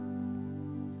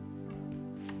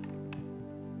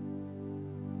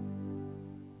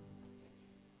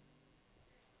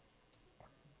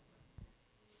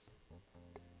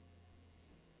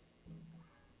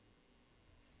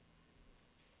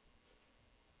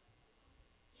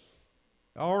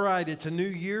All right, it's a new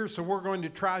year, so we're going to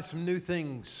try some new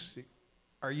things.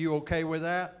 Are you okay with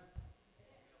that?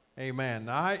 Amen.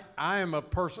 I am a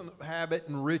person of habit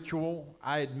and ritual.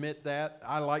 I admit that.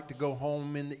 I like to go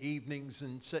home in the evenings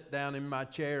and sit down in my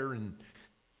chair and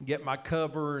get my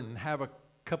cover and have a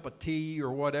cup of tea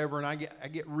or whatever, and I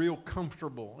get real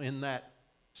comfortable in that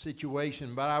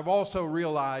situation. But I've also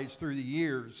realized through the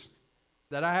years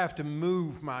that I have to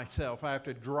move myself. I have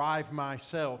to drive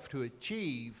myself to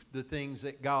achieve the things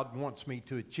that God wants me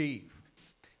to achieve.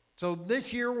 So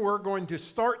this year we're going to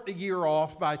start the year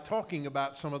off by talking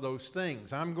about some of those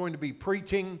things. I'm going to be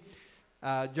preaching,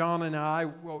 John and I,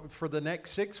 for the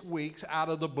next 6 weeks out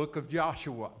of the book of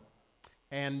Joshua.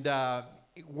 And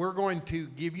we're going to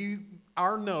give you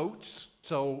our notes.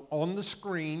 So on the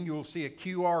screen you'll see a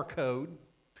QR code.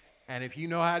 And if you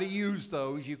know how to use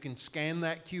those, you can scan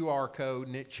that QR code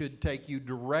and it should take you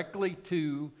directly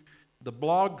to the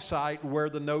blog site where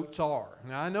the notes are.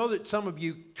 Now, I know that some of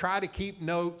you try to keep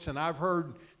notes, and I've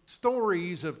heard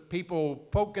stories of people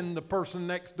poking the person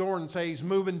next door and say, he's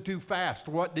moving too fast.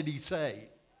 What did he say?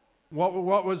 What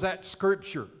was that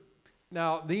scripture?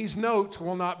 Now, these notes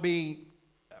will not be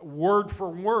word for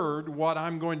word what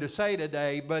I'm going to say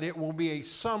today, but it will be a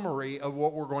summary of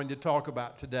what we're going to talk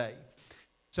about today.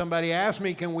 Somebody asked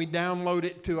me, can we download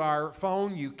it to our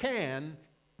phone? You can,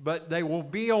 but they will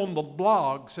be on the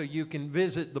blog, so you can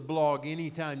visit the blog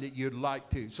anytime that you'd like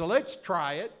to. So let's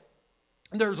try it.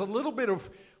 There's a little bit of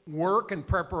work and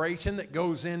preparation that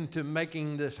goes into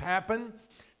making this happen.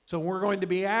 So we're going to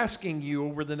be asking you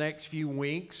over the next few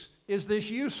weeks, is this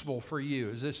useful for you?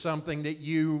 Is this something that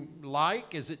you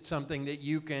like? Is it something that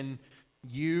you can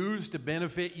use to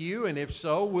benefit you? And if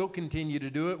so, we'll continue to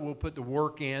do it. We'll put the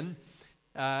work in.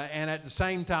 And at the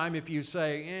same time, if you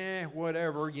say,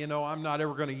 whatever, I'm not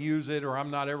ever going to use it or I'm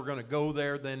not ever going to go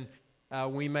there, then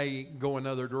we may go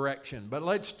another direction. But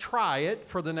let's try it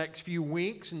for the next few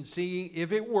weeks and see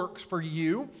if it works for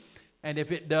you. And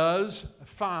if it does,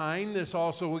 fine. This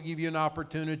also will give you an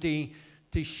opportunity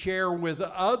to share with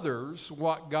others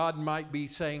what God might be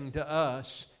saying to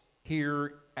us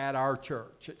here at our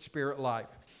church, at SpiritLife.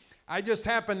 I just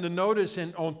happened to notice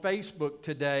on Facebook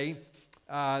today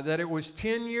that it was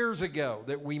 10 years ago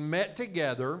that we met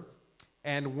together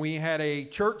and we had a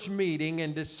church meeting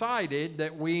and decided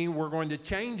that we were going to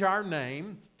change our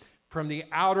name from the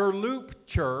Outer Loop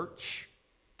Church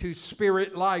to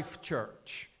SpiritLife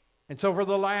Church. And so for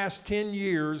the last 10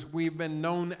 years, we've been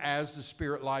known as the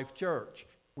SpiritLife Church.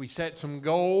 We set some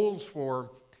goals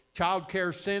for child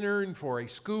care center and for a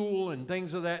school and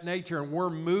things of that nature, and we're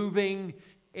moving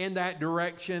in that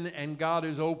direction, and God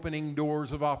is opening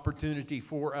doors of opportunity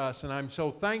for us, and I'm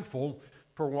so thankful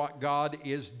for what God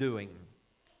is doing.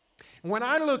 When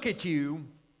I look at you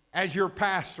as your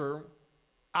pastor,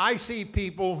 I see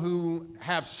people who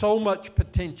have so much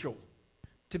potential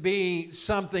to be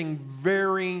something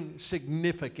very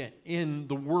significant in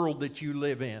the world that you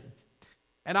live in.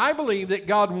 And I believe that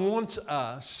God wants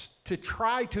us to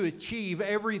try to achieve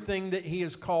everything that He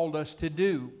has called us to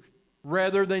do,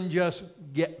 rather than just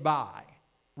get by,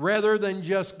 rather than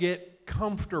just get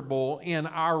comfortable in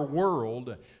our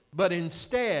world, but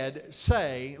instead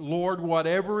say, Lord,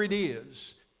 whatever it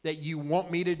is that you want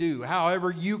me to do,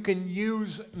 however you can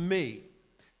use me,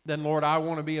 then Lord, I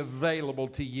want to be available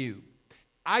to you.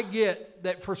 I get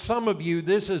that for some of you,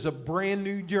 this is a brand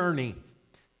new journey.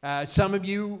 Some of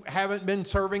you haven't been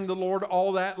serving the Lord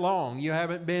all that long. You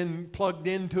haven't been plugged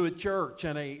into a church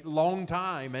in a long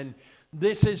time, and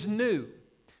this is new,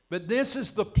 but this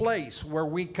is the place where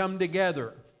we come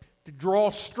together to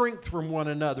draw strength from one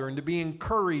another and to be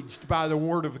encouraged by the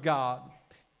Word of God.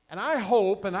 And I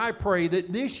hope and I pray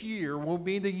that this year will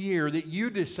be the year that you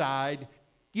decide,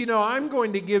 I'm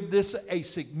going to give this a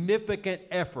significant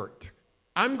effort.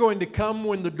 I'm going to come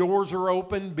when the doors are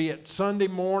open, be it Sunday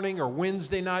morning or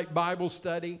Wednesday night Bible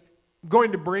study. I'm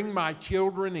going to bring my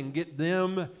children and get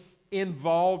them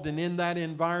involved and in that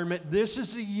environment. This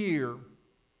is a year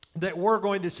that we're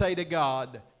going to say to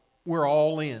God, we're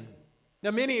all in.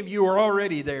 Now, many of you are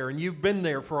already there and you've been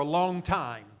there for a long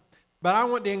time, but I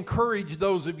want to encourage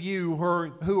those of you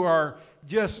who are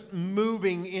just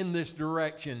moving in this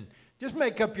direction. Just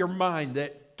make up your mind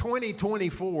that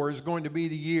 2024 is going to be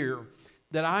the year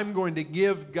that I'm going to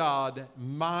give God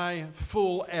my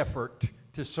full effort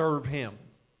to serve Him.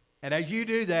 And as you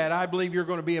do that, I believe you're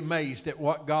going to be amazed at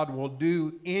what God will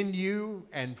do in you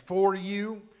and for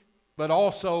you, but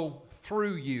also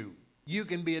through you. You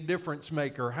can be a difference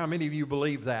maker. How many of you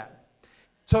believe that?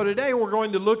 So today we're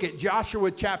going to look at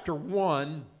Joshua chapter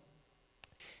 1,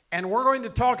 and we're going to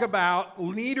talk about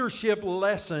leadership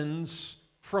lessons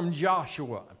from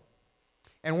Joshua.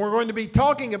 And we're going to be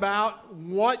talking about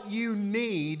what you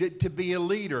need to be a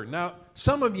leader. Now,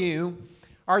 some of you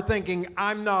are thinking,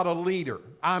 I'm not a leader,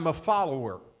 I'm a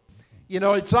follower. You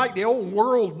know, it's like the old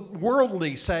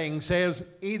worldly saying says,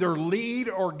 either lead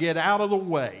or get out of the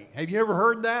way. Have you ever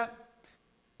heard that?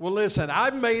 Well, listen,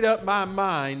 I've made up my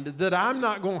mind that I'm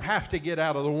not going to have to get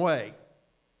out of the way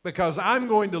because I'm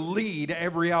going to lead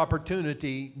every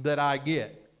opportunity that I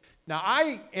get. Now,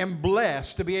 I am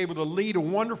blessed to be able to lead a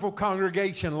wonderful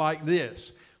congregation like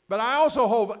this, but I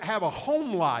also have a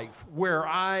home life where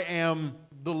I am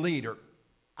the leader.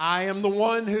 I am the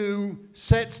one who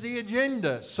sets the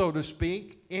agenda, so to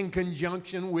speak, in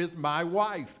conjunction with my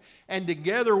wife. And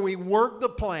together we work the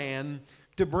plan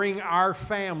to bring our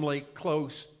family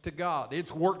close to God.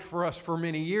 It's worked for us for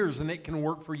many years, and it can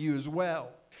work for you as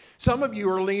well. Some of you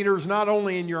are leaders not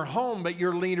only in your home, but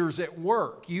you're leaders at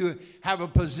work. You have a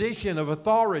position of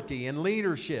authority and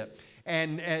leadership.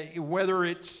 And whether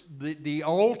it's the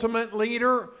ultimate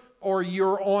leader or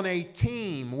you're on a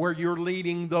team where you're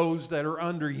leading those that are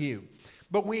under you.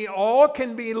 But we all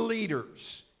can be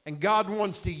leaders, and God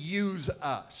wants to use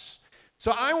us.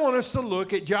 So I want us to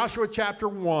look at Joshua chapter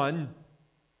 1.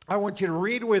 I want you to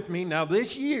read with me. Now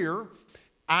this year,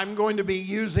 I'm going to be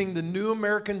using the New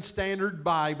American Standard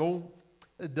Bible,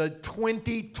 the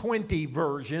 2020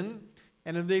 version.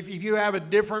 And if you have a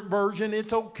different version,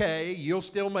 it's okay. You'll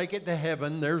still make it to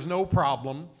heaven. There's no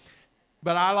problem.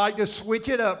 But I like to switch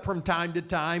it up from time to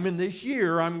time. And this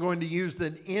year, I'm going to use the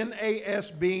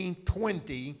NASB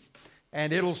 20.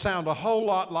 And it'll sound a whole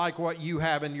lot like what you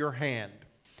have in your hand.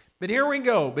 But here we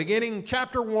go. Beginning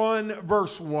chapter 1,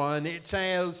 verse 1, it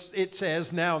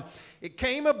says, Now, it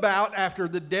came about after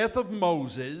the death of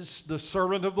Moses, the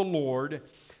servant of the Lord,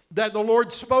 that the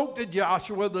Lord spoke to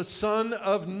Joshua, the son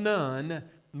of Nun,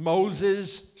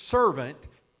 Moses' servant,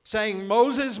 saying,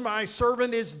 Moses, my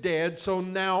servant, is dead, so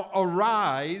now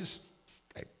arise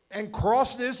and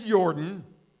cross this Jordan,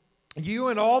 you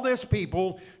and all this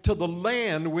people, to the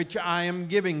land which I am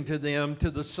giving to them,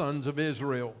 to the sons of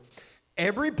Israel.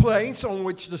 Every place on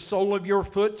which the sole of your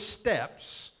foot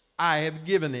steps, I have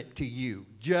given it to you,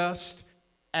 just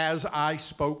as I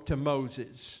spoke to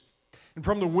Moses. And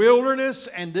from the wilderness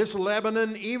and this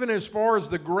Lebanon, even as far as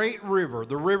the great river,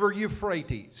 the river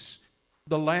Euphrates,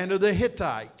 the land of the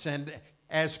Hittites, and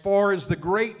as far as the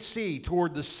great sea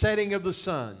toward the setting of the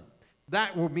sun,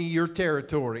 that will be your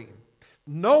territory.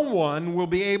 No one will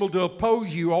be able to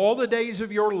oppose you all the days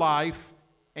of your life,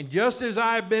 and just as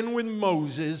I have been with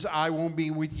Moses, I will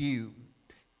be with you.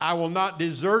 I will not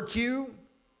desert you,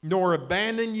 nor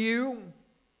abandon you.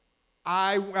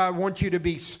 I want you to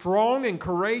be strong and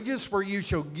courageous, for you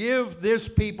shall give this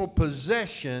people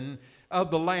possession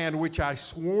of the land which I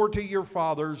swore to your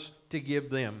fathers to give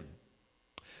them.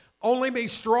 Only be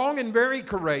strong and very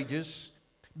courageous.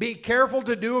 Be careful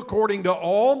to do according to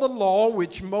all the law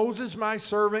which Moses my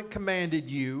servant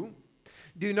commanded you.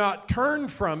 Do not turn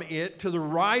from it to the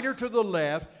right or to the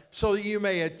left, so that you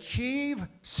may achieve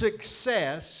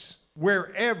success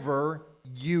wherever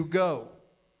you go.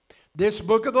 This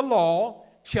book of the law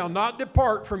shall not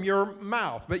depart from your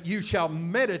mouth, but you shall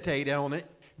meditate on it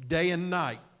day and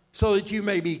night, so that you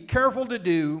may be careful to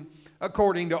do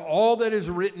according to all that is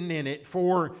written in it,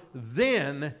 for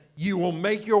then you will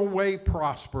make your way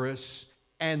prosperous,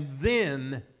 and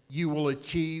then you will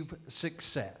achieve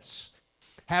success.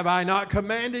 Have I not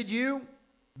commanded you?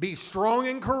 Be strong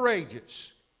and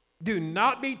courageous. Do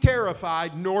not be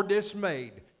terrified nor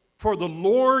dismayed, for the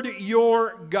Lord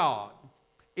your God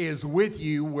is with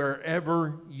you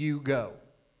wherever you go.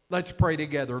 Let's pray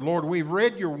together. Lord, we've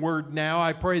read your word now.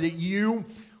 I pray that you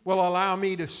will allow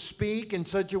me to speak in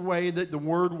such a way that the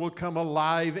word will come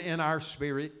alive in our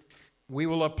spirit. We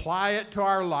will apply it to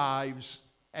our lives,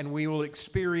 and we will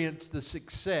experience the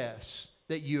success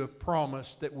that you have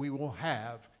promised that we will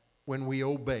have when we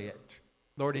obey it.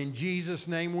 Lord, in Jesus'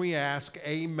 name we ask,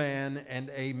 amen and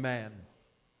amen.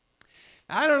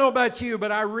 I don't know about you,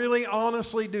 but I really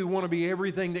honestly do want to be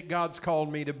everything that God's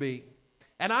called me to be.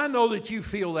 And I know that you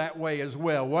feel that way as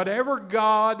well. Whatever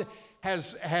God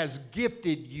has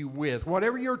gifted you with,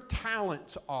 whatever your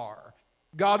talents are,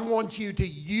 God wants you to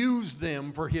use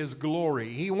them for His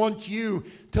glory. He wants you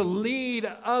to lead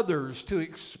others to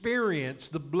experience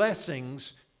the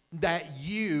blessings that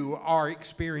you are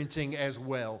experiencing as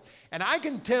well. And I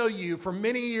can tell you from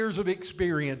many years of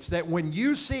experience that when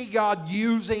you see God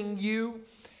using you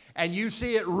and you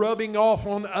see it rubbing off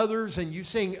on others and you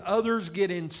seeing others get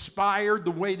inspired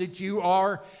the way that you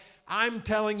are, I'm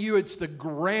telling you, it's the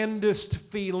grandest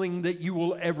feeling that you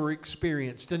will ever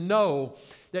experience, to know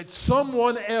that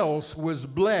someone else was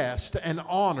blessed and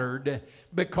honored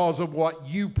because of what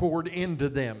you poured into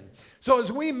them. So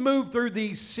as we move through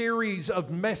these series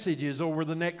of messages over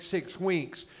the next 6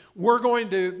 weeks, we're going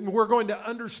to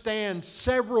understand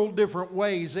several different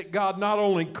ways that God not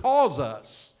only calls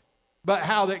us, but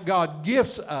how that God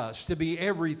gifts us to be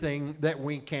everything that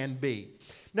we can be.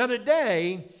 Now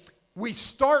today, we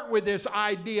start with this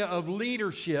idea of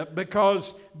leadership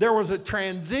because there was a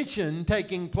transition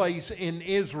taking place in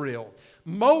Israel.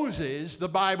 Moses, the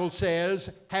Bible says,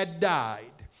 had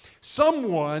died.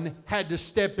 Someone had to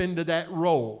step into that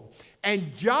role.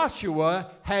 And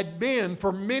Joshua had been,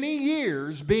 for many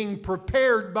years, being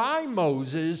prepared by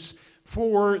Moses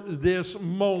for this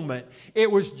moment.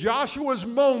 It was Joshua's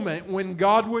moment when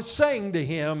God was saying to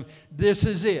him, this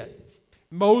is it.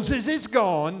 Moses is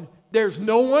gone. There's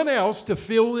no one else to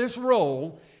fill this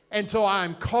role, and so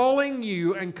I'm calling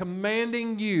you and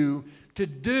commanding you to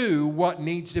do what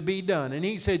needs to be done. And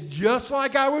he said, just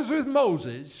like I was with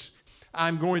Moses,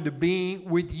 I'm going to be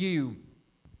with you.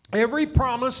 Every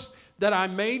promise that I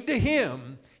made to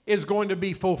him is going to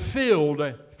be fulfilled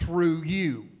through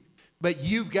you, but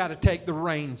you've got to take the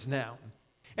reins now.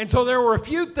 And so there were a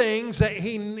few things that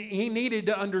he needed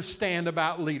to understand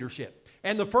about leadership.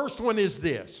 And the first one is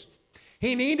this.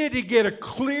 He needed to get a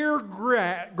clear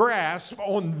grasp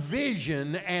on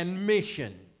vision and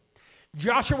mission.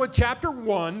 Joshua chapter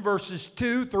 1, verses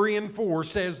 2, 3, and 4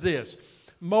 says this,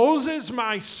 Moses,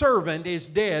 my servant, is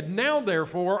dead. Now,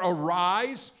 therefore,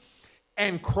 arise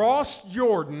and cross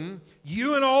Jordan,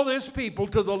 you and all this people,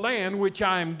 to the land which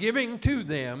I am giving to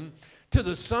them, to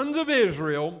the sons of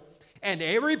Israel, and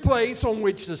every place on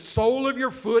which the sole of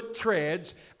your foot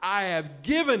treads, I have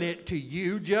given it to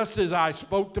you, just as I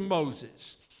spoke to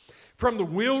Moses. From the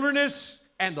wilderness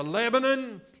and the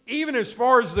Lebanon, even as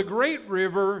far as the great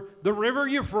river, the river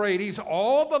Euphrates,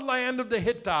 all the land of the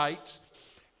Hittites,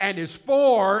 and as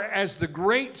far as the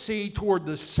great sea toward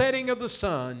the setting of the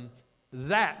sun,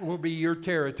 that will be your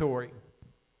territory.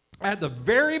 At the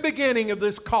very beginning of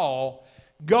this call,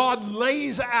 God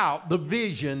lays out the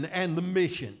vision and the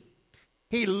mission.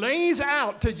 He lays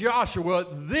out to Joshua,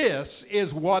 this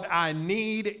is what I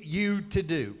need you to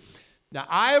do. Now,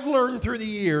 I have learned through the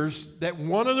years that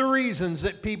one of the reasons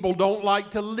that people don't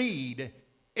like to lead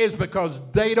is because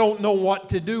they don't know what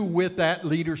to do with that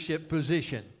leadership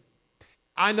position.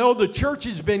 I know the church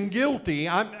has been guilty,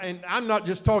 and I'm not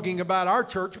just talking about our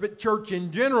church, but church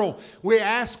in general. We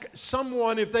ask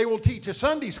someone if they will teach a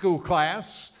Sunday school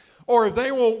class or if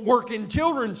they will work in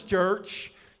children's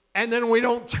church, and then we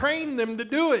don't train them to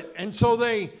do it. And so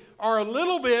they are a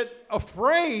little bit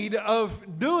afraid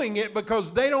of doing it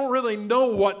because they don't really know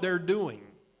what they're doing.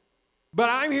 But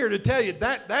I'm here to tell you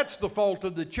that's the fault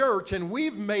of the church, and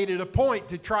we've made it a point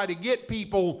to try to get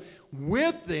people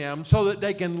with them so that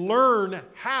they can learn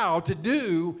how to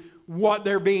do what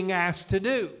they're being asked to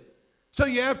do. So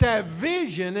you have to have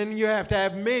vision and you have to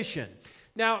have mission.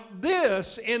 Now,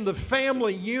 this in the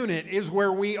family unit is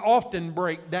where we often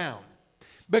break down,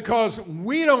 because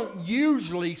we don't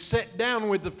usually sit down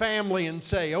with the family and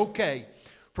say, okay,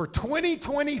 for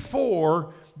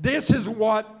 2024, this is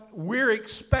what we're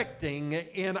expecting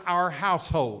in our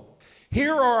household.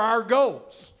 Here are our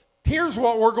goals. Here's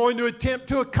what we're going to attempt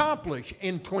to accomplish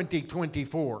in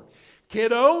 2024.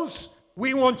 Kiddos,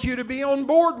 we want you to be on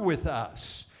board with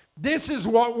us. This is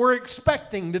what we're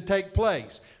expecting to take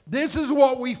place. This is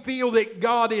what we feel that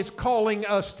God is calling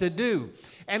us to do.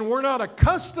 And we're not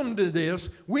accustomed to this.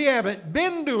 We haven't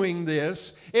been doing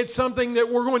this. It's something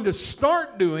that we're going to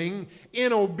start doing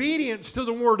in obedience to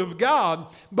the Word of God.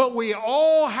 But we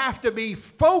all have to be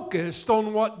focused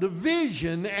on what the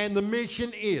vision and the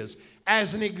mission is.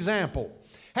 As an example,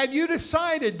 have you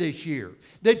decided this year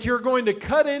that you're going to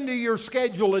cut into your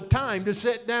schedule a time to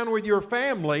sit down with your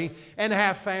family and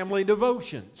have family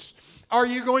devotions? Are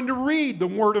you going to read the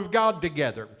Word of God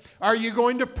together? Are you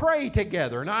going to pray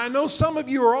together? Now, I know some of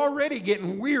you are already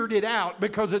getting weirded out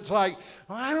because it's like,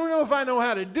 I don't know if I know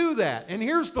how to do that. And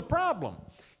here's the problem.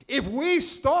 If we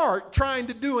start trying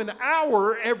to do an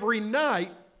hour every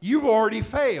night, you've already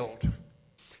failed.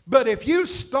 But if you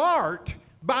start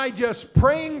by just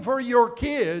praying for your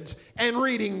kids and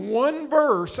reading one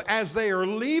verse as they are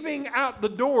leaving out the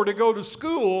door to go to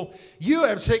school, you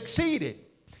have succeeded.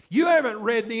 You haven't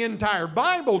read the entire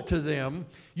Bible to them.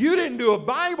 You didn't do a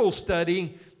Bible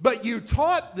study, but you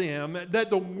taught them that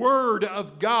the Word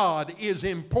of God is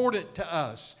important to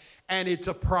us, and it's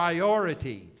a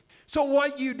priority. So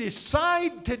what you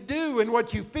decide to do and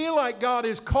what you feel like God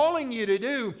is calling you to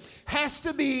do has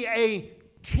to be a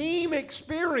team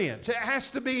experience. It has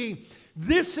to be,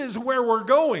 this is where we're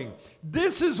going.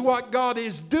 This is what God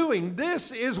is doing.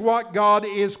 This is what God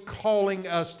is calling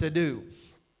us to do.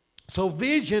 So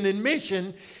vision and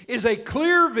mission is a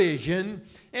clear vision,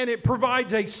 and it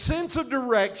provides a sense of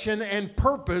direction and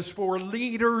purpose for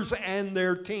leaders and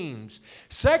their teams.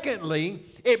 Secondly,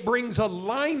 it brings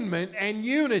alignment and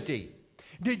unity.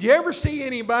 Did you ever see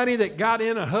anybody that got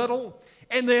in a huddle,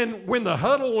 and then when the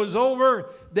huddle was over,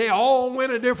 they all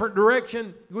went a different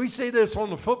direction? We see this on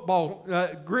the football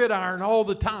gridiron all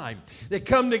the time. They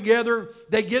come together,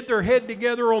 they get their head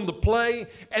together on the play,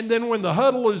 and then when the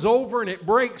huddle is over and it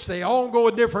breaks, they all go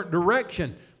a different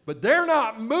direction. But they're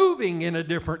not moving in a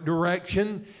different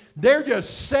direction. They're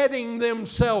just setting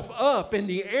themselves up in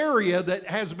the area that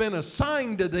has been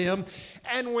assigned to them.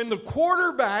 And when the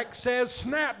quarterback says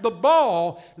snap the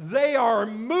ball, they are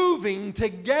moving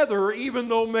together even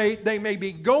though they may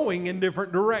be going in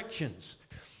different directions.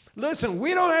 Listen,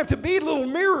 we don't have to be little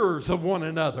mirrors of one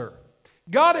another.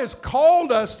 God has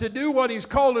called us to do what He's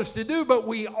called us to do, but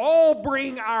we all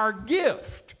bring our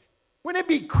gift. Wouldn't it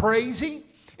be crazy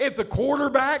if the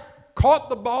quarterback caught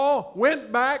the ball,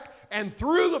 went back, and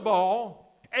threw the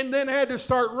ball, and then had to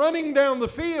start running down the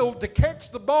field to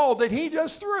catch the ball that he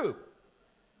just threw?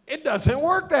 It doesn't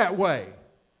work that way.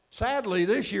 Sadly,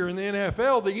 this year in the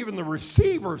NFL, even the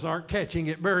receivers aren't catching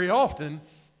it very often.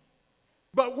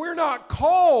 But we're not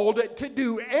called to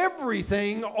do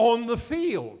everything on the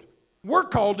field. We're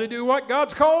called to do what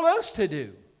God's called us to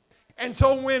do. And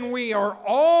so when we are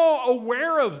all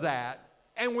aware of that,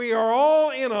 and we are all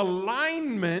in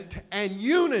alignment and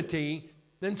unity,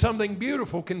 then something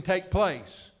beautiful can take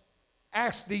place.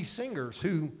 Ask these singers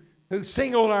who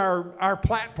sing on our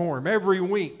platform every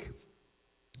week.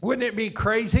 Wouldn't it be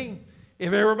crazy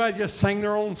if everybody just sang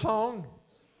their own song?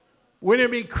 Wouldn't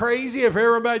it be crazy if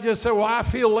everybody just said, well, I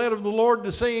feel led of the Lord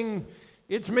to sing,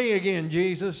 it's me again,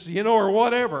 Jesus, or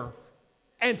whatever.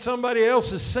 And somebody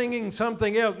else is singing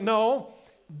something else. No,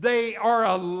 they are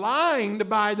aligned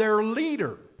by their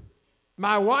leader.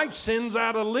 My wife sends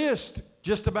out a list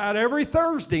just about every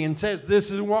Thursday and says, this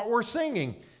is what we're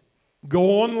singing.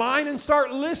 Go online and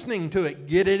start listening to it.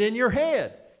 Get it in your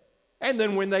head. And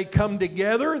then when they come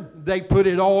together, they put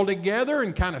it all together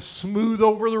and kind of smooth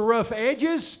over the rough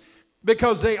edges,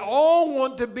 because they all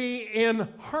want to be in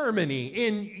harmony,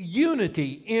 in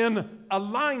unity, in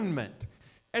alignment.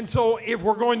 And so if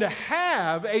we're going to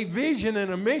have a vision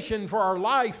and a mission for our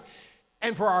life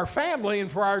and for our family and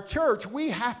for our church, we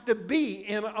have to be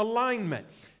in alignment.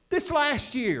 This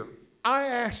last year, I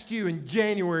asked you in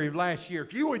January of last year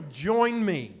if you would join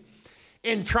me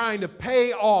in trying to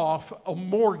pay off a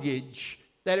mortgage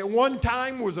that at one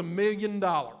time was $1 million.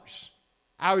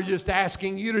 I was just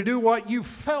asking you to do what you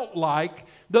felt like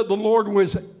that the Lord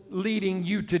was leading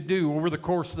you to do over the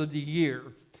course of the year.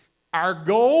 Our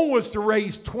goal was to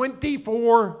raise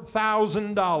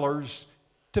 $24,000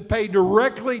 to pay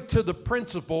directly to the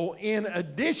principal in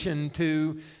addition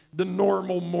to the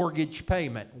normal mortgage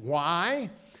payment. Why?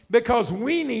 Because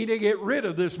we need to get rid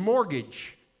of this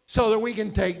mortgage so that we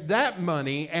can take that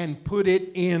money and put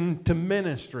it into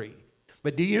ministry.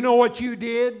 But do you know what you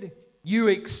did? You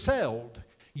excelled.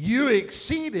 You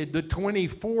exceeded the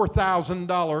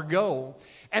 $24,000 goal.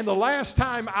 And the last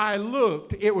time I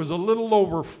looked, it was a little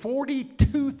over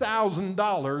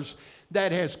 $42,000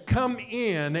 that has come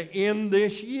in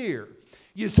this year.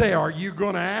 You say, are you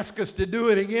going to ask us to do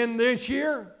it again this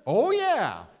year? Oh,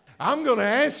 yeah. I'm going to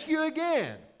ask you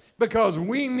again because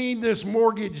we need this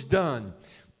mortgage done.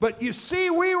 But you see,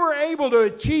 we were able to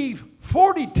achieve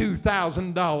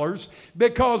 $42,000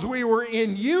 because we were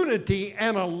in unity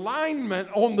and alignment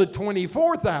on the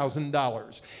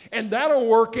 $24,000. And that'll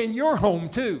work in your home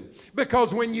too.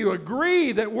 Because when you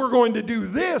agree that we're going to do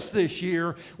this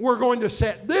year, we're going to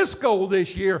set this goal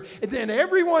this year, and then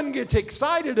everyone gets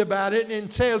excited about it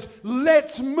and says,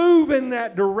 let's move in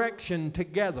that direction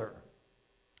together.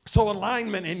 So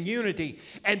alignment and unity,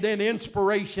 and then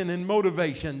inspiration and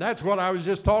motivation. That's what I was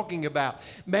just talking about.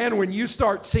 Man, when you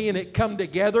start seeing it come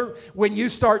together, when you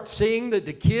start seeing that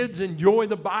the kids enjoy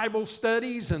the Bible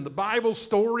studies and the Bible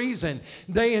stories, and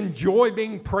they enjoy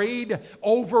being prayed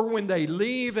over when they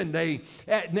leave, and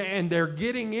they're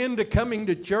getting into coming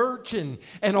to church and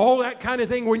all that kind of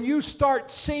thing, when you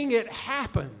start seeing it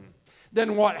happen,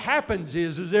 then what happens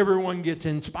is everyone gets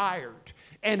inspired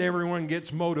and everyone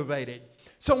gets motivated.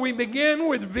 So we begin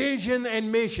with vision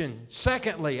and mission.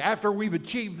 Secondly, after we've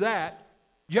achieved that,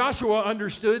 Joshua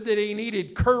understood that he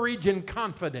needed courage and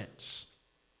confidence.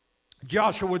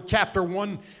 Joshua chapter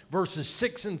 1 verses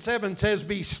 6 and 7 says,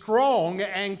 be strong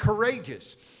and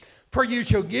courageous. For you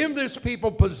shall give this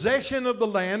people possession of the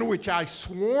land which I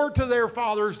swore to their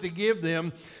fathers to give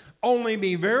them. Only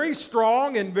be very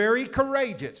strong and very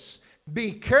courageous.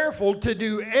 Be careful to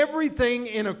do everything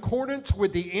in accordance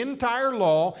with the entire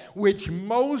law which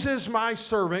Moses my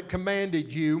servant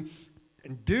commanded you.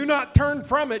 And do not turn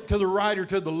from it to the right or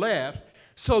to the left,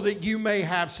 so that you may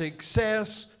have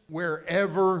success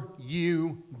wherever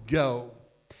you go.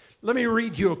 Let me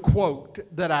read you a quote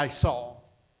that I saw.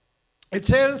 It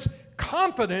says,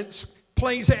 confidence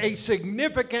plays a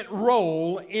significant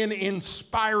role in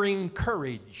inspiring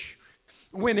courage.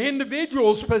 When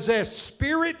individuals possess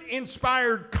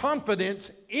Spirit-inspired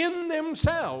confidence in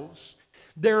themselves,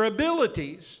 their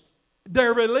abilities,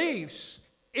 their beliefs,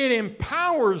 it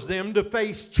empowers them to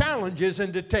face challenges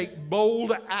and to take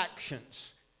bold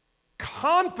actions.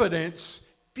 Confidence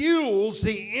fuels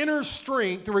the inner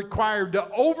strength required to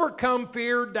overcome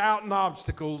fear, doubt, and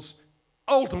obstacles,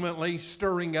 ultimately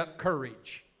stirring up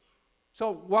courage.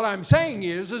 So what I'm saying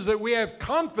is that we have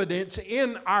confidence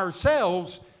in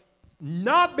ourselves,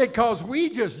 not because we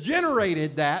just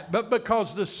generated that, but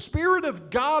because the Spirit of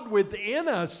God within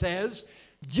us says,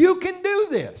 you can do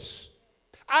this.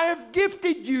 I have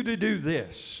gifted you to do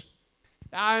this.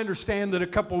 I understand that a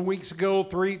couple of weeks ago,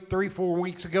 4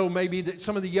 weeks ago, maybe, that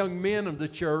some of the young men of the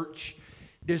church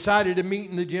decided to meet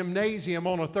in the gymnasium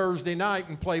on a Thursday night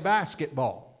and play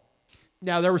basketball.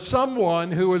 Now, there was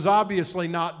someone who was obviously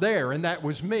not there, and that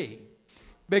was me,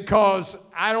 because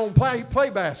I don't play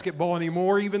basketball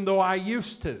anymore, even though I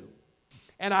used to.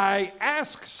 And I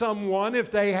asked someone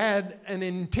if they had an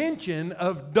intention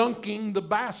of dunking the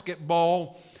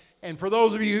basketball. And for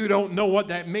those of you who don't know what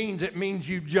that means, it means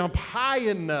you jump high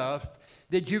enough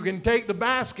that you can take the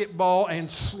basketball and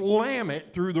slam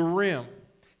it through the rim.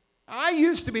 I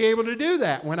used to be able to do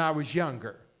that when I was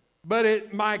younger. But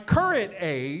at my current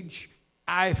age,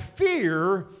 I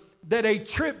fear that a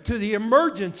trip to the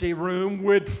emergency room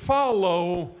would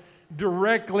follow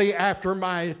directly after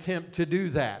my attempt to do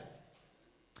that.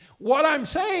 What I'm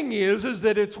saying is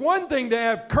that it's one thing to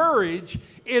have courage,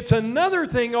 it's another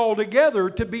thing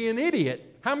altogether to be an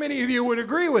idiot. How many of you would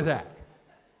agree with that?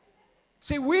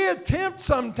 See, we attempt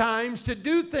sometimes to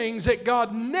do things that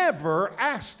God never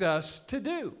asked us to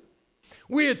do.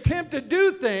 We attempt to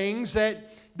do things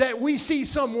that we see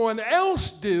someone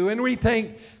else do, and we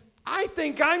think, I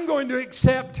think I'm going to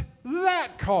accept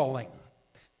that calling.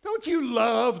 Don't you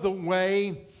love the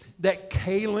way that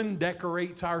Kaylin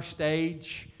decorates our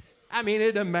stage? I mean,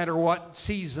 it doesn't matter what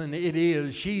season it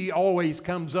is. She always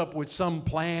comes up with some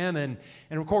plan, and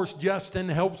of course, Justin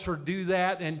helps her do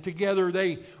that, and together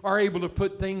they are able to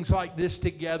put things like this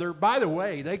together. By the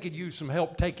way, they could use some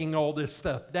help taking all this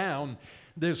stuff down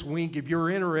this week. If you're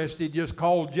interested, just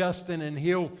call Justin, and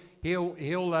he'll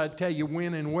tell you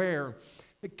when and where.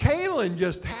 But Kaylin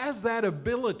just has that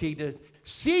ability to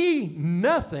see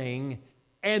nothing,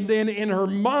 and then in her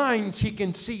mind, she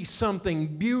can see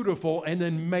something beautiful and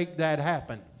then make that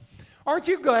happen. Aren't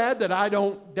you glad that I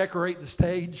don't decorate the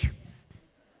stage?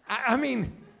 I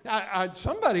mean,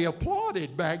 somebody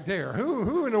applauded back there.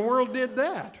 Who in the world did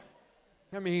that?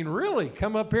 I mean, really,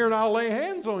 come up here and I'll lay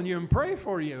hands on you and pray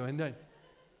for you. And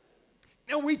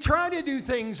we try to do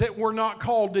things that we're not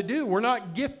called to do. We're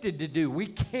not gifted to do. We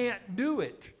can't do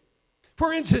it.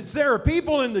 For instance, there are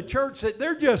people in the church that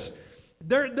they're just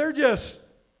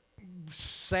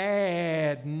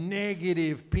sad,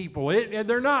 negative people. And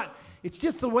they're not, it's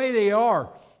just the way they are.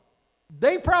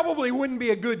 They probably wouldn't be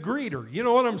a good greeter. You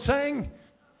know what I'm saying?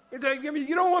 I mean,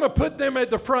 you don't want to put them at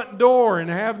the front door and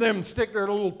have them stick their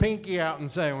little pinky out and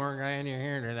say, we're glad you're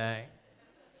here today.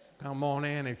 Come on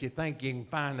in if you think you can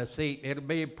find a seat. It'll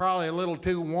be probably a little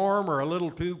too warm or a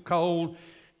little too cold.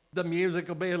 The music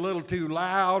will be a little too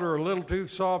loud or a little too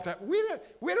soft. We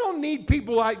don't need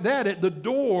people like that at the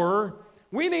door.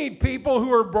 We need people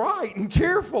who are bright and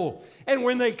cheerful. And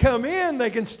when they come in, they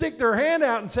can stick their hand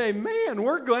out and say, man,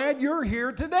 we're glad you're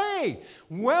here today.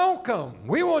 Welcome.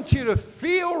 We want you to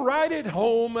feel right at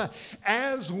home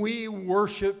as we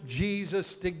worship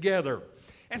Jesus together.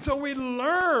 And so we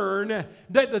learn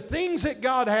that the things that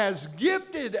God has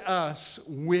gifted us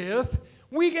with,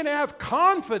 we can have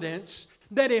confidence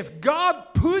that if God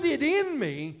put it in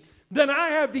me, then I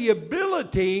have the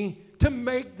ability to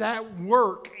make that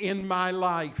work in my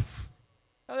life.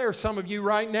 Now, there are some of you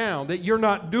right now that you're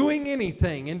not doing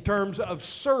anything in terms of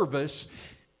service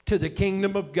to the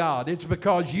kingdom of God. It's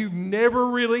because you've never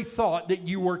really thought that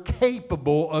you were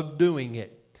capable of doing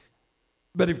it.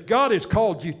 But if God has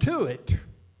called you to it,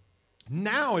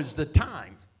 now is the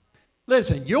time.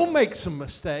 Listen, you'll make some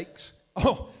mistakes.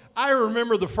 Oh, I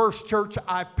remember the first church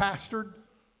I pastored.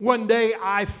 One day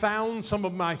I found some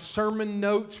of my sermon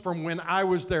notes from when I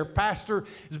was their pastor.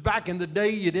 It was back in the day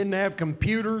you didn't have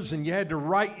computers and you had to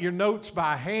write your notes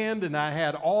by hand, and I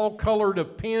had all colored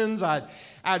of pens.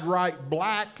 I'd write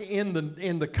black in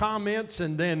the comments,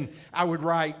 and then I would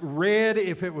write red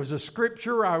if it was a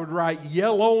scripture. I would write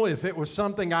yellow if it was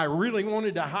something I really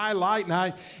wanted to highlight.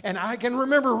 And I can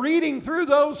remember reading through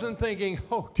those and thinking,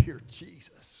 oh dear Jesus.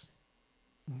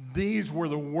 These were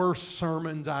the worst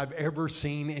sermons I've ever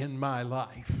seen in my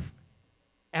life.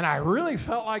 And I really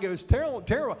felt like it was terrible,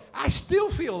 terrible. I still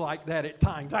feel like that at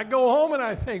times. I go home and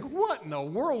I think, what in the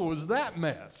world was that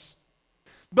mess?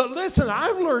 But listen,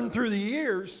 I've learned through the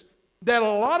years that a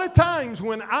lot of times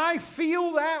when I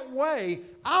feel that way,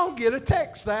 I'll get a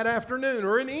text that afternoon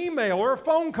or an email or a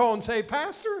phone call and say,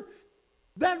 Pastor,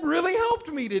 that really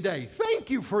helped me today. Thank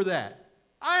you for that.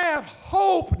 I have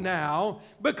hope now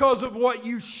because of what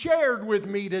you shared with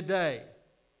me today.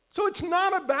 So it's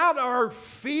not about our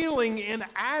feeling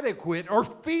inadequate or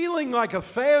feeling like a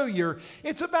failure.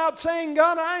 It's about saying,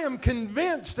 God, I am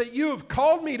convinced that you have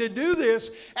called me to do this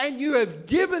and you have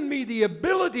given me the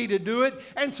ability to do it.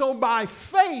 And so by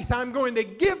faith, I'm going to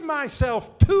give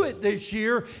myself to it this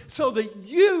year so that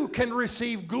you can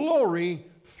receive glory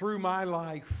through my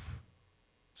life.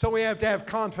 So we have to have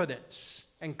confidence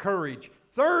and courage.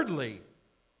 Thirdly,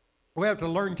 we have to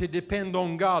learn to depend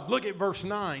on God. Look at verse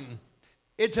 9.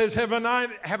 It says, have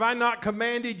I not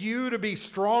commanded you to be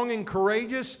strong and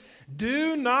courageous?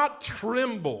 Do not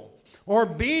tremble or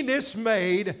be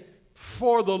dismayed,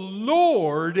 for the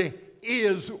Lord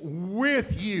is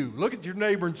with you. Look at your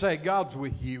neighbor and say, God's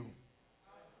with you.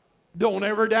 Don't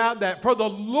ever doubt that. For the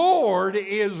Lord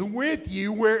is with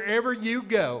you wherever you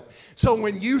go. So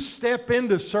when you step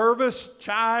into service,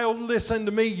 child, listen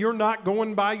to me, you're not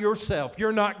going by yourself.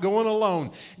 You're not going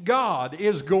alone. God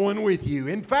is going with you.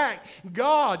 In fact,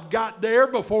 God got there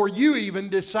before you even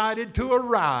decided to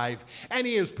arrive. And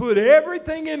He has put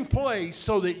everything in place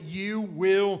so that you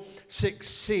will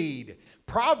succeed.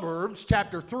 Proverbs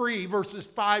chapter 3 verses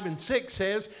 5 and 6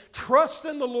 says, trust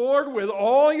in the Lord with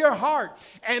all your heart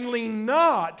and lean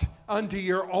not unto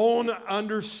your own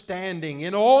understanding.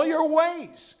 In all your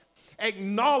ways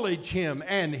acknowledge Him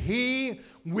and He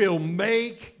will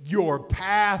make your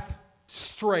path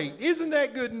straight. Isn't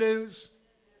that good news?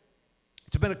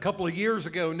 It's been a couple of years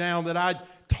ago now that I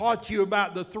taught you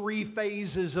about the 3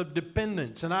 phases of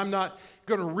dependence, and I'm not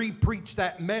going to re-preach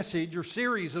that message or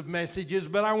series of messages,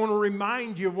 but I want to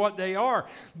remind you of what they are.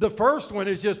 The first one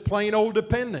is just plain old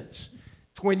dependence.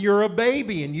 It's when you're a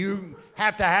baby and you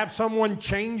have to have someone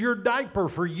change your diaper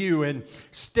for you and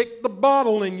stick the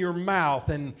bottle in your mouth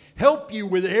and help you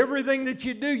with everything that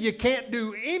you do. You can't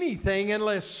do anything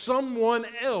unless someone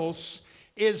else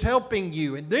is helping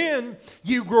you. And then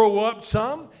you grow up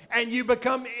some and you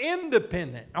become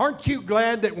independent. Aren't you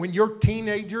glad that when your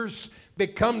teenagers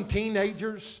become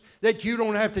teenagers, that you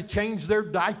don't have to change their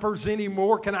diapers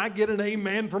anymore? Can I get an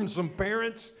amen from some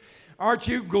parents? Aren't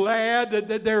you glad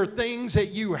that there are things that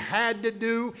you had to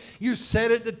do? You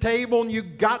sat at the table and you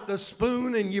got the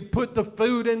spoon and you put the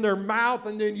food in their mouth,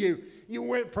 and then you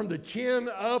went from the chin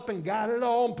up and got it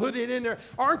all and put it in there.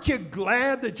 Aren't you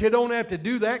glad that you don't have to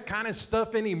do that kind of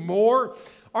stuff anymore?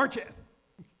 Aren't you?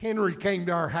 Henry came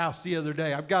to our house the other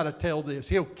day. I've got to tell this.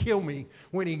 He'll kill me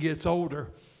when he gets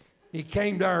older. He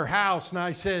came to our house and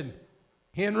I said,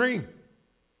 Henry,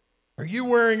 are you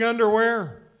wearing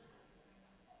underwear?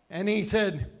 And he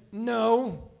said,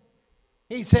 no.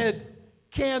 He said,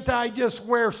 can't I just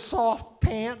wear soft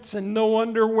pants and no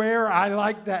underwear? I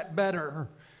like that better.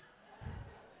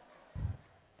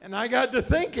 And I got to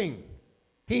thinking,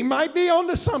 he might be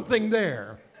onto something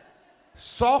there.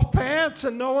 Soft pants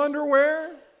and no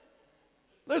underwear?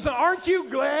 Listen, aren't you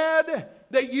glad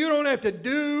that you don't have to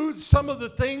do some of the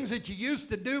things that you used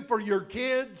to do for your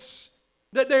kids?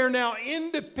 That they're now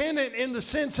independent in the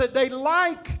sense that they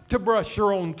like to brush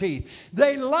their own teeth.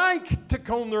 They like to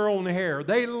comb their own hair.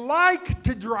 They like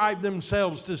to drive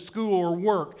themselves to school or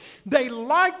work. They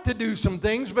like to do some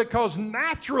things because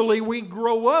naturally we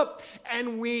grow up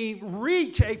and we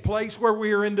reach a place where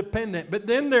we are independent. But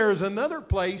then there's another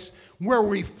place where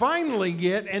we finally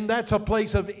get, and that's a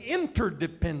place of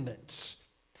interdependence.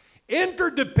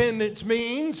 Interdependence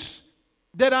means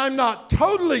that I'm not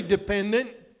totally dependent,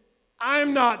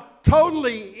 I'm not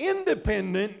totally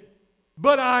independent,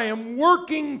 but I am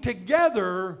working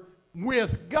together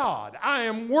with God. I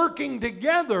am working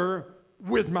together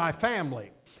with my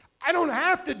family. I don't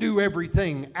have to do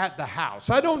everything at the house.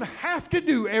 I don't have to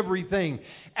do everything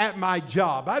at my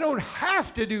job. I don't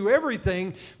have to do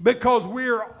everything because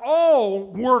we're all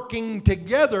working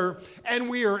together and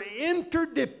we are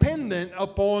interdependent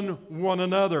upon one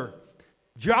another.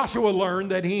 Joshua learned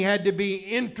that he had to be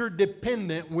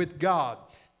interdependent with God.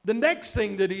 The next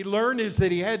thing that he learned is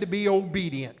that he had to be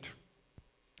obedient.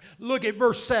 Look at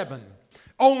verse 7.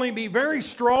 Only be very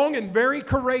strong and very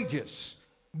courageous.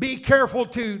 Be careful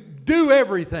to do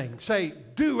everything. Say,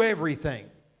 do everything.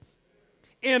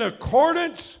 In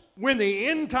accordance with the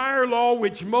entire law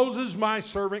which Moses my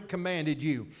servant commanded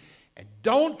you. And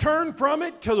don't turn from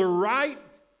it to the right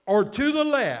or to the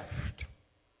left,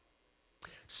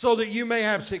 so that you may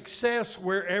have success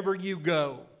wherever you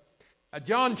go.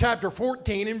 John chapter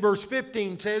 14 and verse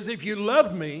 15 says, if you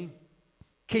love me,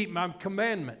 keep my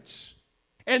commandments.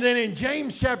 And then in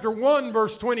James chapter 1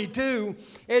 verse 22,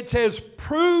 it says,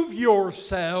 prove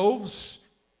yourselves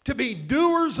to be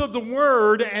doers of the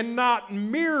word and not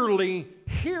merely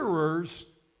hearers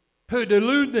who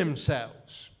delude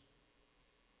themselves.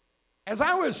 As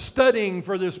I was studying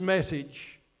for this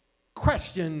message, a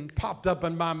question popped up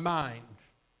in my mind.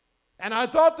 And I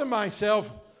thought to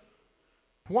myself,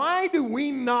 why do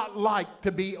we not like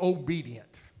to be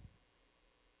obedient?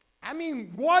 I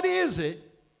mean, what is it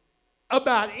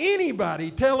about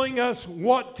anybody telling us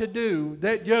what to do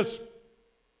that just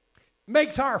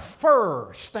makes our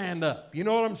fur stand up? You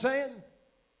know what I'm saying?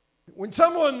 When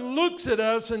someone looks at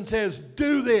us and says,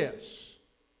 do this,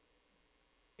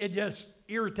 it just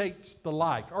irritates the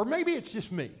life. Or maybe it's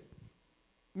just me.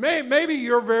 Maybe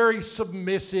you're very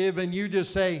submissive and you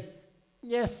just say,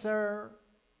 yes, sir.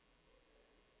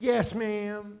 Yes,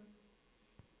 ma'am.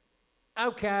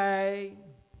 Okay.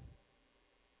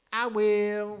 I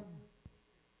will.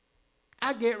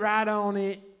 I get right on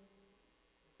it.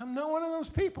 I'm not one of those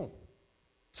people.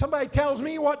 Somebody tells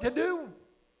me what to do.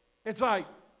 It's like,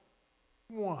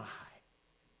 why?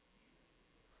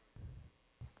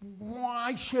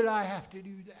 Why should I have to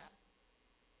do that?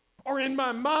 Or in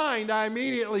my mind, I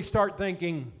immediately start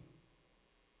thinking,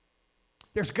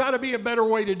 there's got to be a better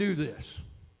way to do this.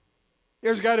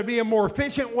 There's got to be a more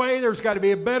efficient way. There's got to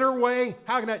be a better way.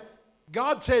 How can I?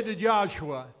 God said to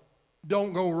Joshua,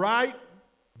 don't go right,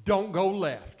 don't go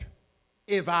left.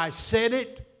 If I said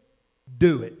it,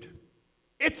 do it.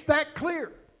 It's that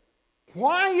clear.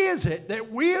 Why is it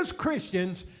that we as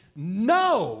Christians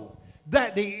know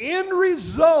that the end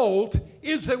result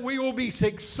is that we will be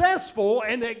successful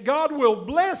and that God will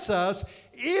bless us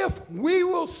if we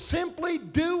will simply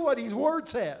do what His Word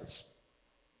says?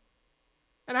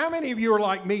 And how many of you are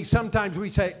like me? Sometimes we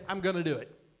say, I'm going to do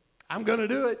it. I'm going to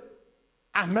do it.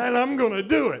 I'm going to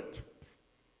do it.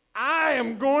 I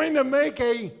am going to make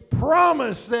a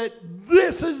promise that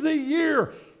this is the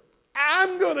year.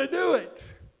 I'm going to do it.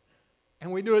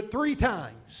 And we do it 3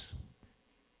 times.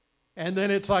 And then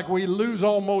it's like we lose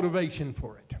all motivation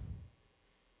for it.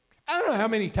 I don't know how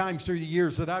many times through the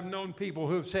years that I've known people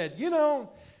who have said, you know,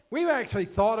 we've actually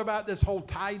thought about this whole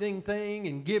tithing thing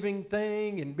and giving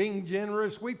thing and being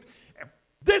generous.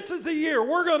 This is the year.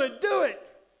 We're going to do it.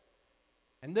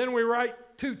 And then we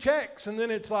write 2 checks, and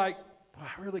then it's like, well,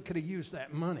 I really could have used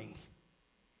that money.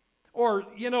 Or,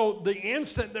 you know, the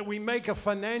instant that we make a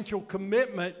financial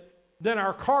commitment, then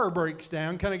our car breaks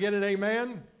down. Can I get an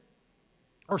amen?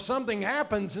 Or something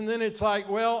happens, and then it's like,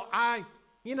 well,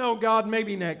 God,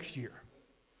 maybe next year.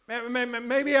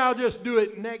 Maybe I'll just do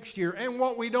it next year. And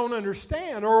what we don't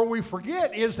understand or we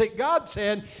forget is that God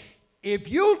said, if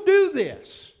you'll do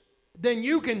this, then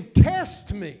you can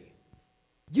test me.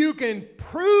 You can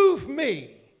prove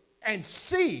me and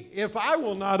see if I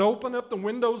will not open up the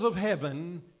windows of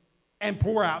heaven and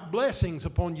pour out blessings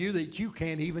upon you that you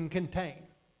can't even contain.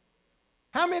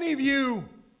 How many of you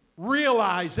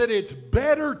realize that it's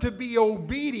better to be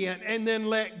obedient and then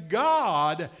let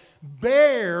God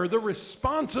bear the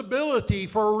responsibility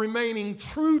for remaining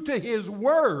true to His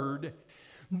Word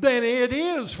than it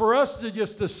is for us to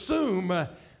just assume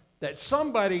that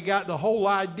somebody got the whole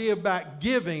idea about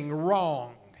giving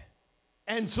wrong?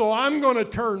 And so I'm going to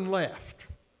turn left.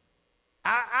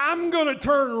 I'm going to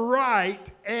turn right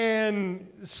and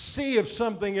see if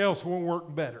something else will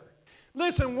work better.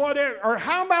 Listen, or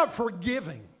how about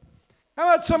forgiving?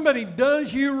 How about somebody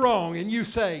does you wrong and you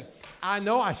say, I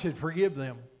know I should forgive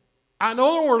them. I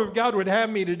know the Word of God would have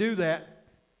me to do that.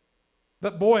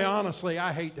 But boy, honestly,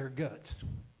 I hate their guts.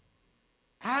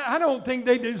 I don't think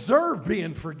they deserve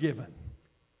being forgiven.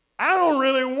 I don't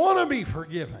really want to be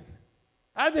forgiven.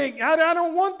 I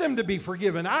don't want them to be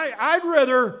forgiven. I'd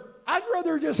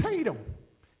rather just hate them.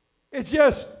 It's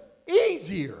just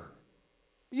easier.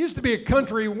 There used to be a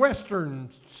country western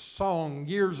song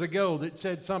years ago that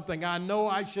said something, I know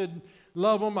I should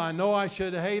love them, I know I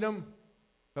should hate them,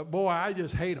 but boy, I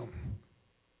just hate them.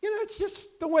 You know, it's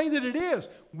just the way that it is.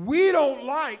 We don't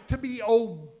like to be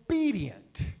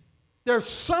obedient. There's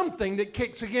something that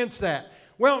kicks against that.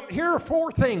 Well, here are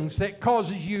 4 things that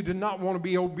causes you to not want to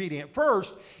be obedient.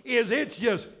 First is it's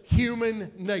just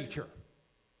human nature.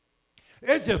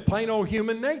 It's just plain old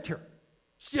human nature.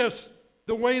 It's just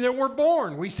the way that we're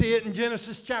born. We see it in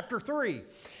Genesis chapter 3.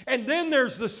 And then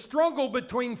there's the struggle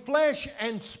between flesh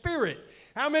and spirit.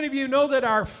 How many of you know that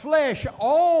our flesh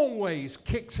always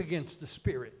kicks against the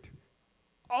spirit?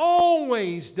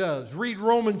 Always does. Read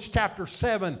Romans chapter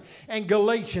 7 and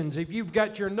Galatians. If you've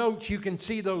got your notes, you can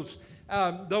see those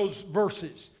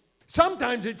verses.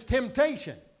 Sometimes it's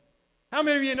temptation. How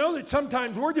many of you know that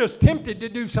sometimes we're just tempted to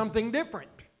do something different?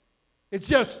 It's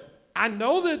just, I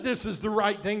know that this is the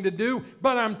right thing to do,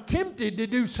 but I'm tempted to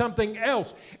do something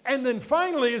else. And then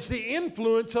finally, it's the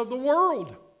influence of the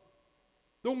world.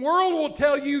 The world will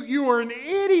tell you you are an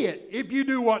idiot if you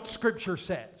do what Scripture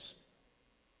says.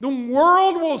 The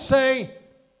world will say,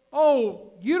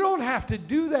 oh, you don't have to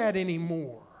do that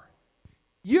anymore.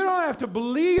 You don't have to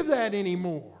believe that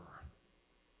anymore.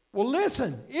 Well,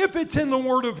 listen, if it's in the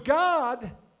Word of God,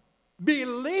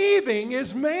 believing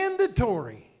is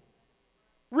mandatory,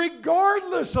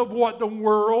 regardless of what the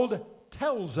world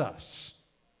tells us.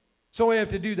 So we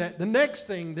have to do that. The next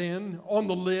thing then on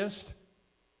the list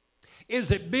is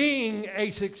that being a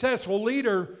successful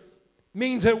leader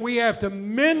means that we have to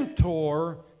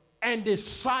mentor and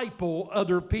disciple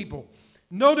other people.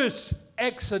 Notice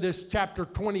Exodus chapter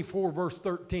 24, verse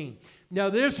 13. Now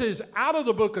this is out of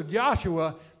the book of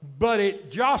Joshua, but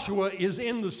Joshua is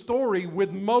in the story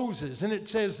with Moses. And it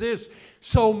says this,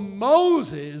 so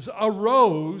Moses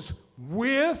arose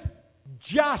with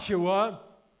Joshua,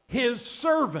 his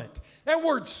servant. That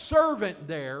word servant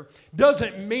there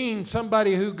doesn't mean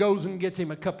somebody who goes and gets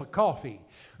him a cup of coffee,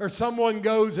 or someone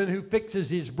goes and who fixes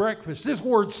his breakfast. This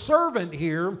word servant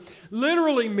here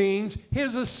literally means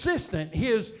his assistant,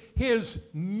 his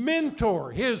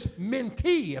mentor, his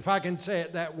mentee, if I can say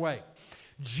it that way.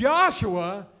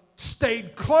 Joshua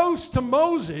stayed close to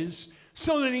Moses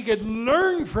so that he could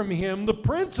learn from him the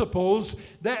principles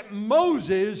that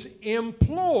Moses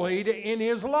employed in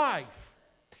his life.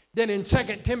 Then in 2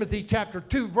 Timothy chapter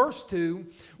 2, verse 2,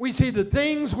 we see the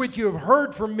things which you have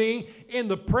heard from me in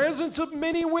the presence of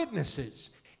many witnesses.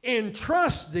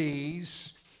 Entrust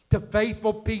these to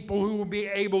faithful people who will be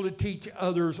able to teach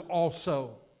others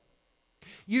also.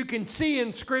 You can see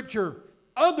in Scripture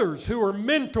others who are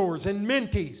mentors and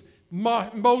mentees.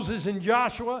 Moses and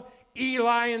Joshua,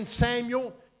 Eli and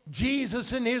Samuel,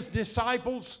 Jesus and his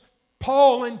disciples,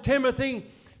 Paul and Timothy.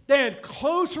 They had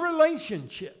close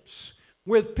relationships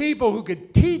with people who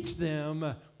could teach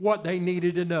them what they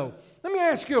needed to know. Let me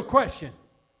ask you a question.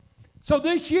 So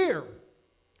this year,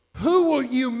 who will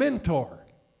you mentor?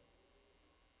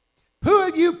 Who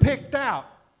have you picked out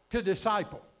to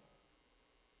disciple?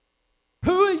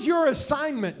 Who is your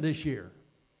assignment this year?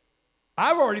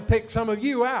 I've already picked some of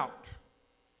you out.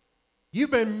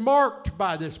 You've been marked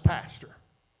by this pastor.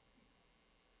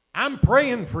 I'm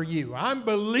praying for you. I'm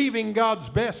believing God's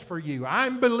best for you.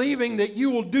 I'm believing that you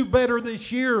will do better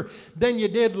this year than you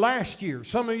did last year.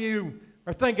 Some of you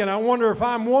are thinking, I wonder if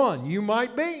I'm one. You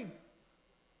might be.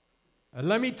 And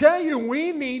let me tell you,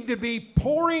 we need to be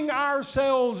pouring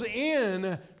ourselves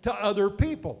in to other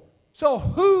people. So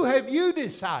who have you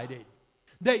decided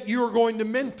that you're going to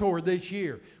mentor this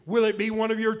year? Will it be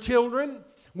one of your children?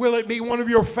 Will it be one of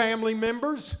your family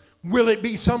members? Will it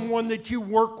be someone that you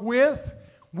work with?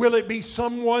 Will it be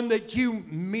someone that you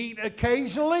meet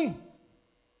occasionally?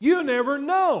 You never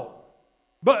know.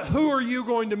 But who are you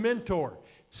going to mentor?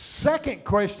 Second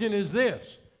question is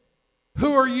this.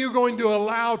 Who are you going to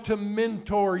allow to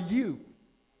mentor you?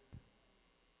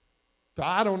 So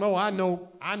I don't know.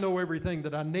 I know everything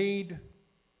that I need.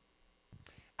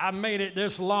 I've made it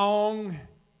this long,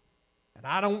 and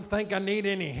I don't think I need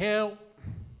any help.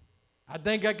 I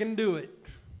think I can do it.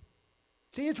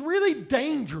 See, it's really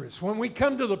dangerous when we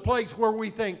come to the place where we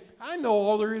think, I know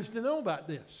all there is to know about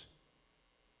this.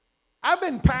 I've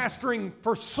been pastoring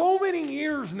for so many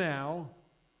years now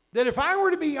that if I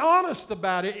were to be honest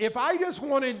about it, if I just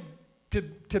wanted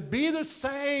to be the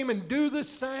same and do the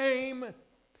same,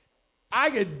 I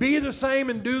could be the same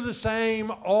and do the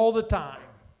same all the time.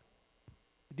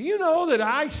 Do you know that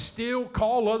I still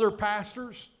call other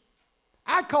pastors?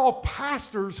 I call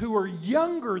pastors who are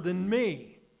younger than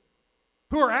me,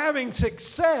 who are having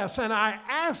success, and I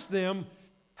ask them,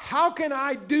 how can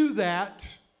I do that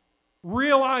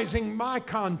realizing my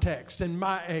context and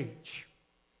my age?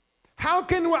 How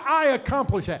can I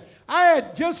accomplish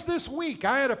that? Just this week,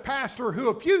 I had a pastor who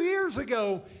a few years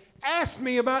ago asked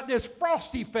me about this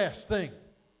Frosty Fest thing.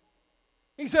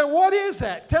 He said, what is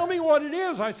that? Tell me what it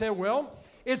is. I said, well,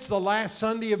 it's the last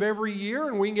Sunday of every year,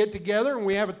 and we can get together and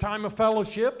we have a time of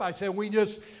fellowship. I said, we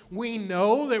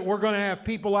know that we're going to have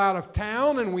people out of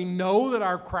town, and we know that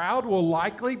our crowd will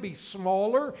likely be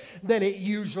smaller than it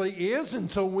usually is. And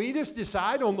so we just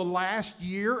decide on the last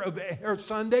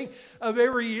Sunday of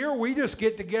every year, we just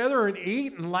get together and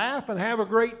eat and laugh and have a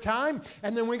great time,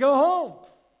 and then we go home.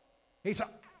 He said,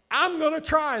 I'm going to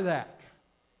try that.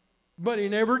 But he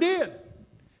never did,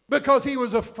 because he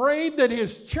was afraid that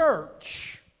his church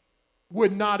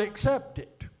would not accept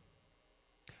it.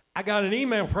 I got an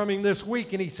email from him this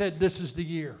week, and he said, this is the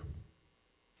year.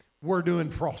 We're doing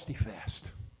Frosty Fest.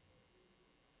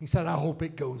 He said, I hope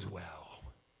it goes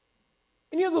well.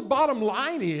 And the bottom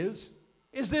line is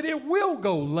that it will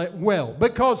go well,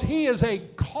 because he is a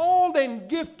called and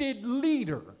gifted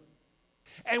leader.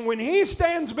 And when he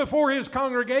stands before his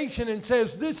congregation and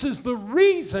says, this is the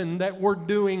reason that we're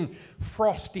doing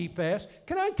Frosty Fest,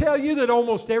 can I tell you that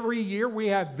almost every year we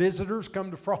have visitors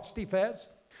come to Frosty Fest?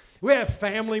 We have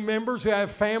family members who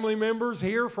have family members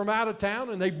here from out of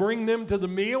town, and they bring them to the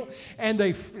meal, and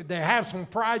they have some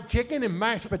fried chicken and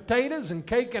mashed potatoes and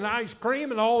cake and ice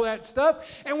cream and all that stuff,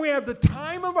 and we have the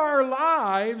time of our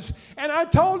lives. And I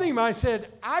told him, I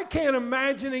said, I can't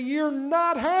imagine a year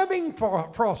not having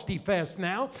Frosty Fest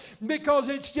now, because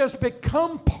it's just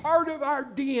become part of our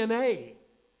DNA.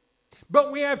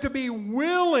 But we have to be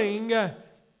willing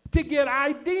to get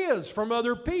ideas from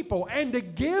other people and to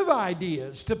give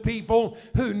ideas to people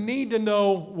who need to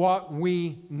know what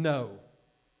we know.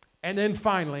 And then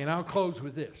finally, and I'll close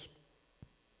with this.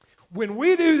 When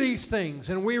we do these things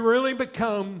and we really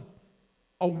become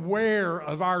aware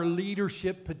of our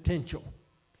leadership potential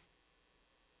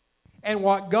and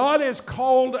what God has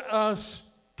called us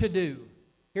to do,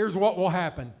 here's what will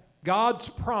happen. God's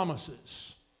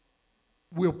promises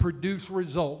will produce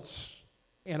results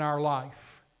in our life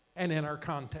and in our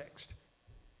context.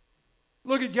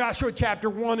 Look at Joshua chapter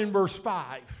 1 and verse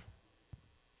 5.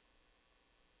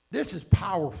 This is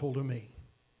powerful to me.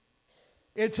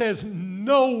 It says,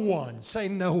 no one, say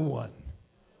no one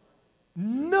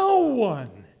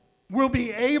will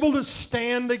be able to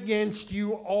stand against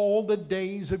you all the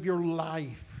days of your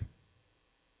life.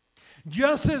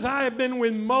 Just as I have been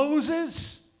with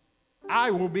Moses,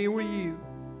 I will be with you,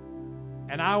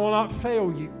 and I will not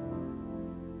fail you,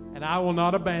 and I will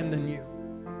not abandon you.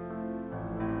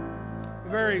 A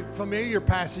very familiar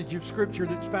passage of Scripture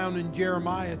that's found in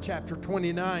Jeremiah chapter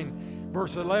 29,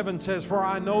 verse 11 says, for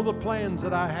I know the plans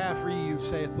that I have for you,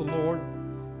 saith the Lord,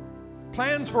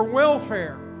 plans for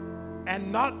welfare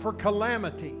and not for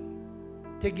calamity,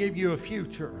 to give you a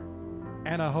future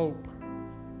and a hope.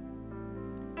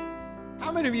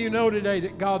 How many of you know today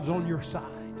that God's on your side?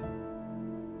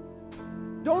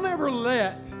 Don't ever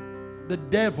let the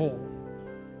devil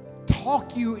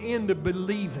talk you into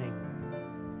believing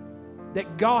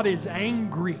that God is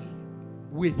angry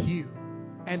with you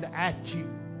and at you,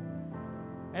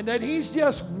 and that He's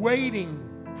just waiting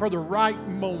for the right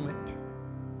moment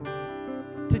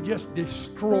to just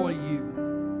destroy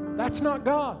you. That's not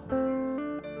God.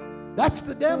 That's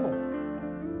the devil.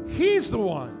 He's the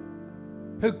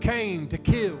one who came to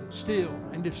kill, steal,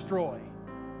 and destroy.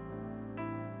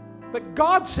 But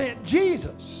God sent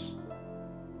Jesus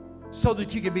so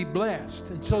that you could be blessed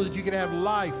and so that you could have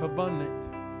life abundant.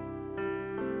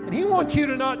 And He wants you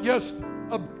to not just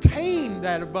obtain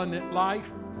that abundant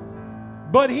life,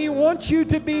 but He wants you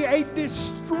to be a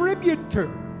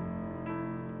distributor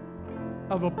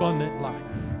of abundant life.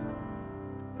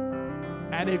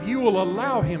 And if you will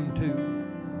allow Him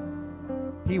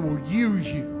to, He will use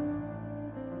you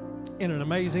in an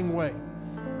amazing way.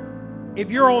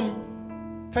 If you're on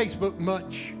Facebook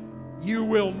much, you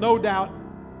will no doubt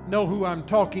know who I'm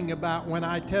talking about when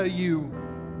I tell you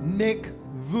Nick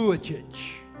Vujicic.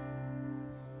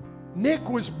 Nick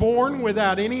was born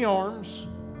without any arms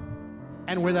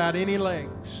and without any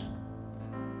legs.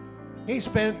 He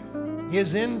spent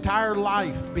his entire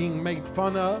life being made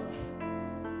fun of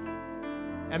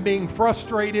and being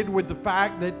frustrated with the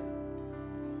fact that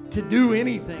to do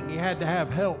anything he had to have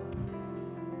help,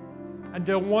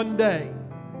 until one day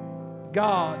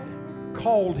God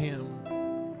called him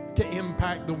to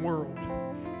impact the world.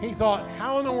 He thought,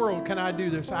 how in the world can I do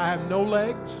this? I have no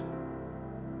legs.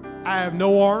 I have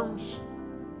no arms.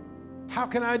 How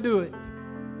can I do it?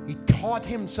 He taught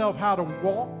himself how to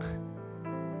walk.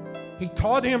 He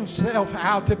taught himself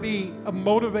how to be a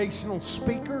motivational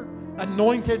speaker,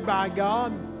 anointed by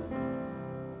God.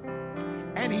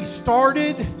 And he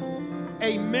started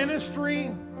a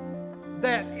ministry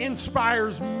that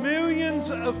inspires millions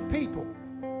of people.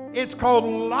 It's called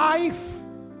Life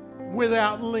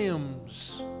Without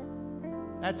Limbs.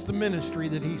 That's the ministry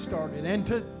that he started. And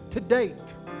to date,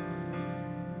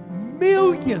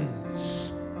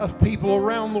 millions of people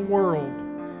around the world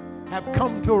have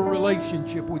come to a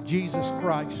relationship with Jesus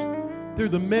Christ through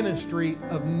the ministry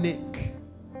of Nick.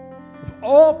 Of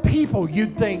all people,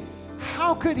 you'd think,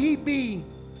 how could he be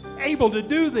able to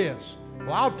do this?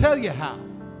 Well, I'll tell you how.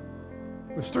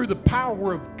 It was through the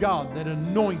power of God that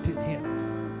anointed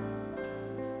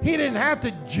him. He didn't have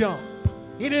to jump.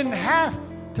 He didn't have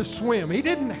to swim. He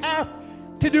didn't have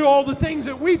to do all the things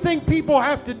that we think people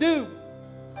have to do.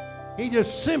 He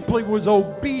just simply was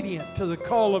obedient to the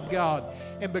call of God.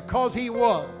 And because he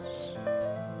was,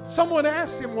 someone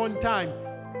asked him one time,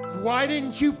 why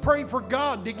didn't you pray for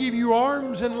God to give you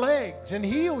arms and legs and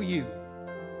heal you?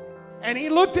 And he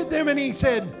looked at them and he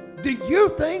said, do you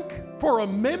think for a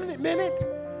minute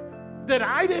that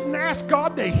I didn't ask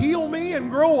God to heal me and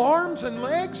grow arms and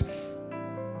legs?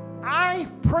 I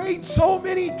prayed so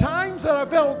many times that I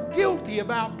felt guilty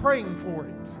about praying for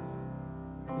it.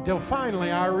 Until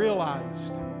finally I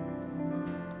realized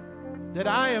that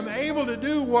I am able to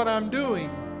do what I'm doing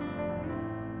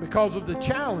because of the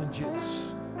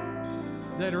challenges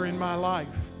that are in my life.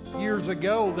 Years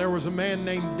ago, there was a man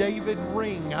named David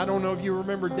Ring. I don't know if you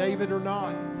remember David or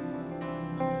not.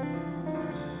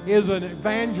 He is an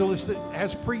evangelist that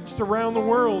has preached around the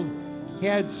world. He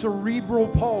had cerebral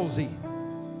palsy.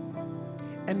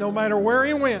 And no matter where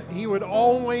he went, he would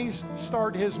always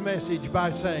start his message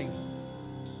by saying,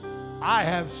 I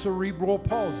have cerebral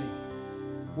palsy.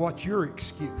 What's your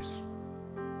excuse?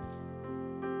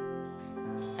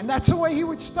 And that's the way he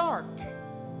would start.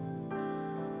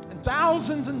 And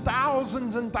thousands and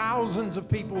thousands and thousands of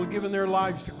people have given their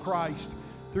lives to Christ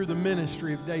through the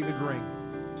ministry of David Ring.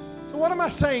 So what am I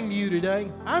saying to you today?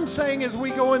 I'm saying as we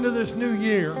go into this new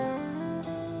year,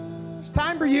 it's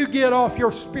time for you to get off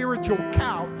your spiritual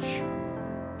couch,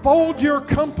 fold your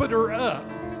comforter up,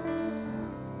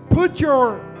 put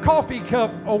your coffee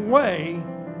cup away.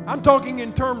 I'm talking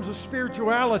in terms of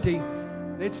spirituality.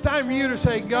 It's time for you to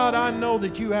say, God, I know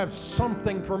that you have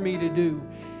something for me to do.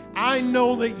 I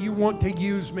know that you want to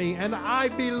use me, and I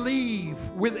believe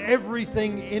with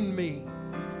everything in me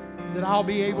that I'll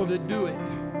be able to do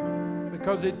it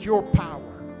because it's your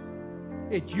power,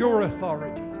 it's your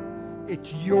authority,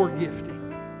 it's your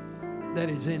gifting that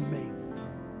is in me.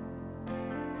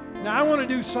 Now, I want to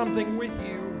do something with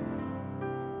you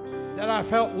that I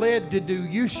felt led to do.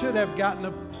 You should have gotten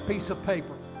a piece of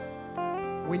paper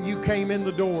when you came in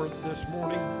the door this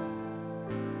morning.